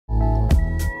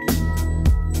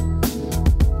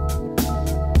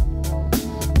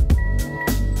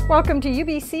Welcome to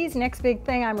UBC's Next Big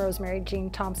Thing. I'm Rosemary Jean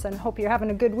Thompson. Hope you're having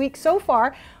a good week so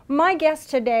far. My guest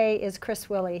today is Chris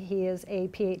Willie. He is a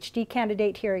PhD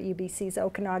candidate here at UBC's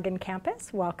Okanagan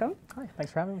campus. Welcome. Hi,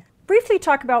 thanks for having me. Briefly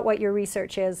talk about what your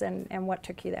research is and what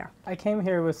took you there. I came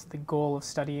here with the goal of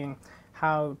studying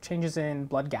how changes in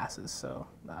blood gases, so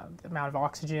the amount of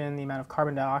oxygen, the amount of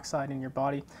carbon dioxide in your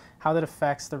body, how that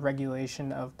affects the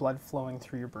regulation of blood flowing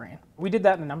through your brain. We did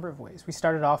that in a number of ways. We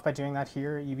started off by doing that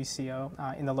here at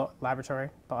UBCO in the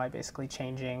laboratory by basically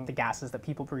changing the gases that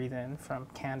people breathe in from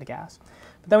canned gas.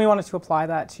 But then we wanted to apply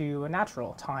that to a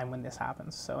natural time when this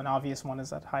happens. So an obvious one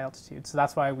is at high altitude. So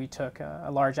that's why we took a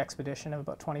large expedition of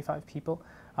about 25 people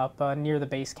up near the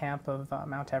base camp of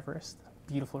Mount Everest.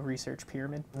 Beautiful research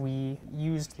pyramid. We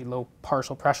used the low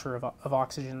partial pressure of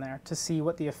oxygen there to see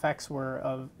what the effects were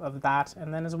of that,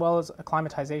 and then as well as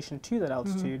acclimatization to that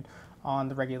altitude on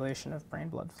the regulation of brain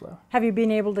blood flow. Have you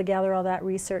been able to gather all that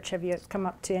research? Have you come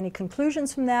up to any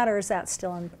conclusions from that, or is that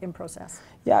still in process?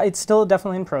 Yeah, it's still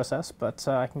definitely in process, but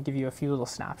I can give you a few little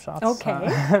snapshots.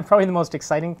 Okay. Probably the most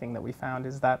exciting thing that we found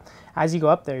is that as you go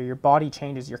up there, your body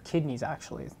changes, your kidneys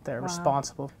actually. They're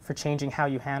responsible for changing how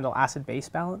you handle acid-base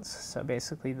balance, so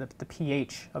basically the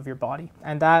pH of your body.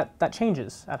 And that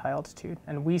changes at high altitude.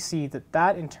 And we see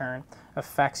that in turn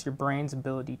affects your brain's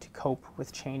ability to cope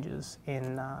with changes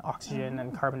in oxygen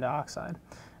and carbon dioxide.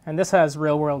 And this has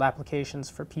real-world applications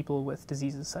for people with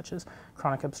diseases such as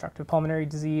chronic obstructive pulmonary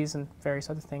disease and various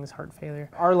other things, heart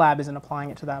failure. Our lab isn't applying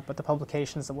it to that, but the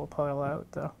publications that we'll put out,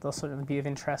 they'll certainly be of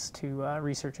interest to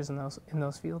researchers in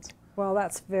those fields. Well,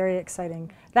 that's very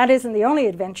exciting. That isn't the only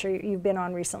adventure you've been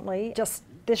on recently. Just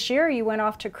this year you went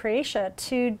off to Croatia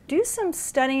to do some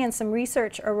study and some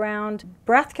research around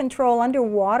breath control,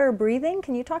 underwater breathing.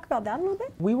 Can you talk about that a little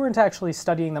bit? We weren't actually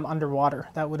studying them underwater.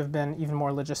 That would have been even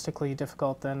more logistically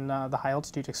difficult than the high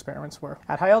altitude experiments were.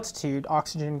 At high altitude,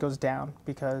 oxygen goes down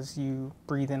because you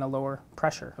breathe in a lower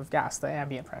pressure of gas. The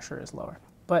ambient pressure is lower.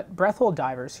 But breath hold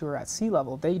divers who are at sea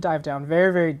level, they dive down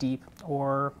very, very deep,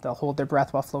 or they'll hold their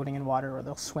breath while floating in water, or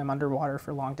they'll swim underwater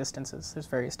for long distances. There's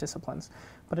various disciplines.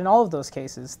 But in all of those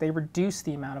cases, they reduce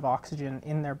the amount of oxygen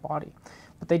in their body.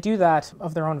 But they do that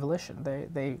of their own volition.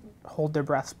 They hold their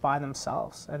breaths by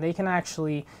themselves, and they can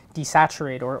actually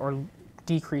desaturate or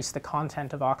decrease the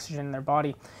content of oxygen in their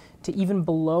body to even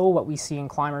below what we see in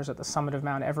climbers at the summit of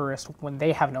Mount Everest when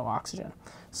they have no oxygen.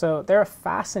 So they're a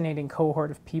fascinating cohort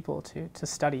of people to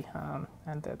study,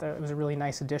 and it was a really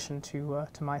nice addition to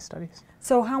my studies.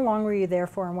 So how long were you there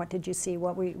for, and what did you see?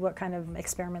 What kind of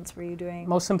experiments were you doing?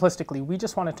 Most simplistically, we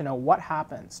just wanted to know what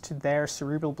happens to their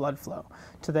cerebral blood flow,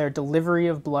 to their delivery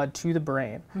of blood to the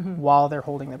brain while they're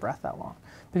holding their breath that long.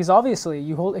 Because obviously,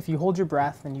 if you hold your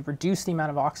breath and you reduce the amount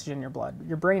of oxygen in your blood,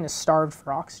 your brain is starved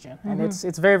for oxygen, and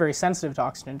it's very, very sensitive to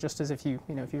oxygen. Just as if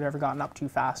you've ever gotten up too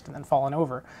fast and then fallen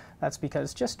over, that's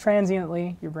because just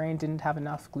transiently your brain didn't have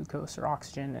enough glucose or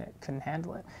oxygen and it couldn't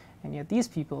handle it. And yet these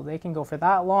people, they can go for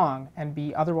that long and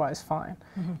be otherwise fine.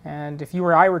 And if you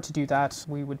or I were to do that,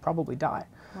 we would probably die.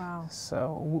 Wow.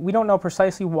 So we don't know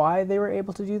precisely why they were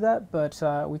able to do that, but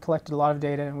we collected a lot of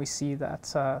data, and we see that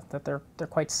they're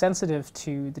quite sensitive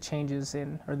to the changes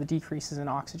in, or the decreases in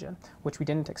oxygen, which we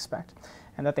didn't expect,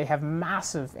 and that they have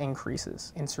massive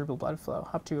increases in cerebral blood flow,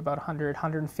 up to about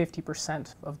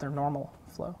 150% of their normal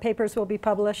flow. Papers will be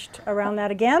published around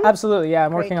that again? Absolutely, yeah.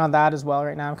 I'm working on that as well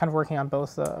right now. I'm kind of working on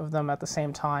both of them at the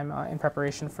same time in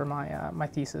preparation for my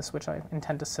thesis, which I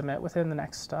intend to submit within the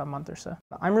next month or so.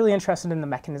 I'm really interested in the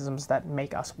mechanisms that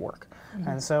make us work.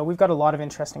 And so we've got a lot of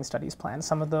interesting studies planned.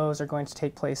 Some of those are going to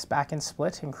take place back in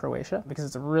Split in Croatia, because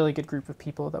it's a really good group of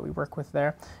people that we work with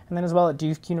there. And then as well at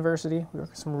Duke University, we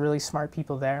work with some really smart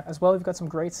people there. As well, we've got some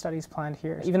great studies planned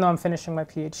here. Even though I'm finishing my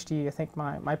PhD, I think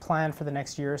my plan for the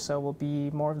next year or so will be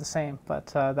more of the same, but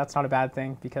that's not a bad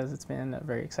thing, because it's been a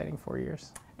very exciting 4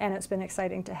 years. And it's been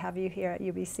exciting to have you here at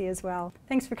UBC as well.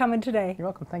 Thanks for coming today. You're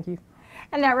welcome. Thank you.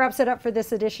 And that wraps it up for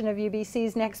this edition of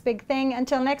UBC's Next Big Thing.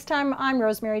 Until next time, I'm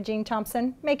Rosemary Jean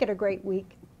Thompson. Make it a great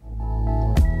week.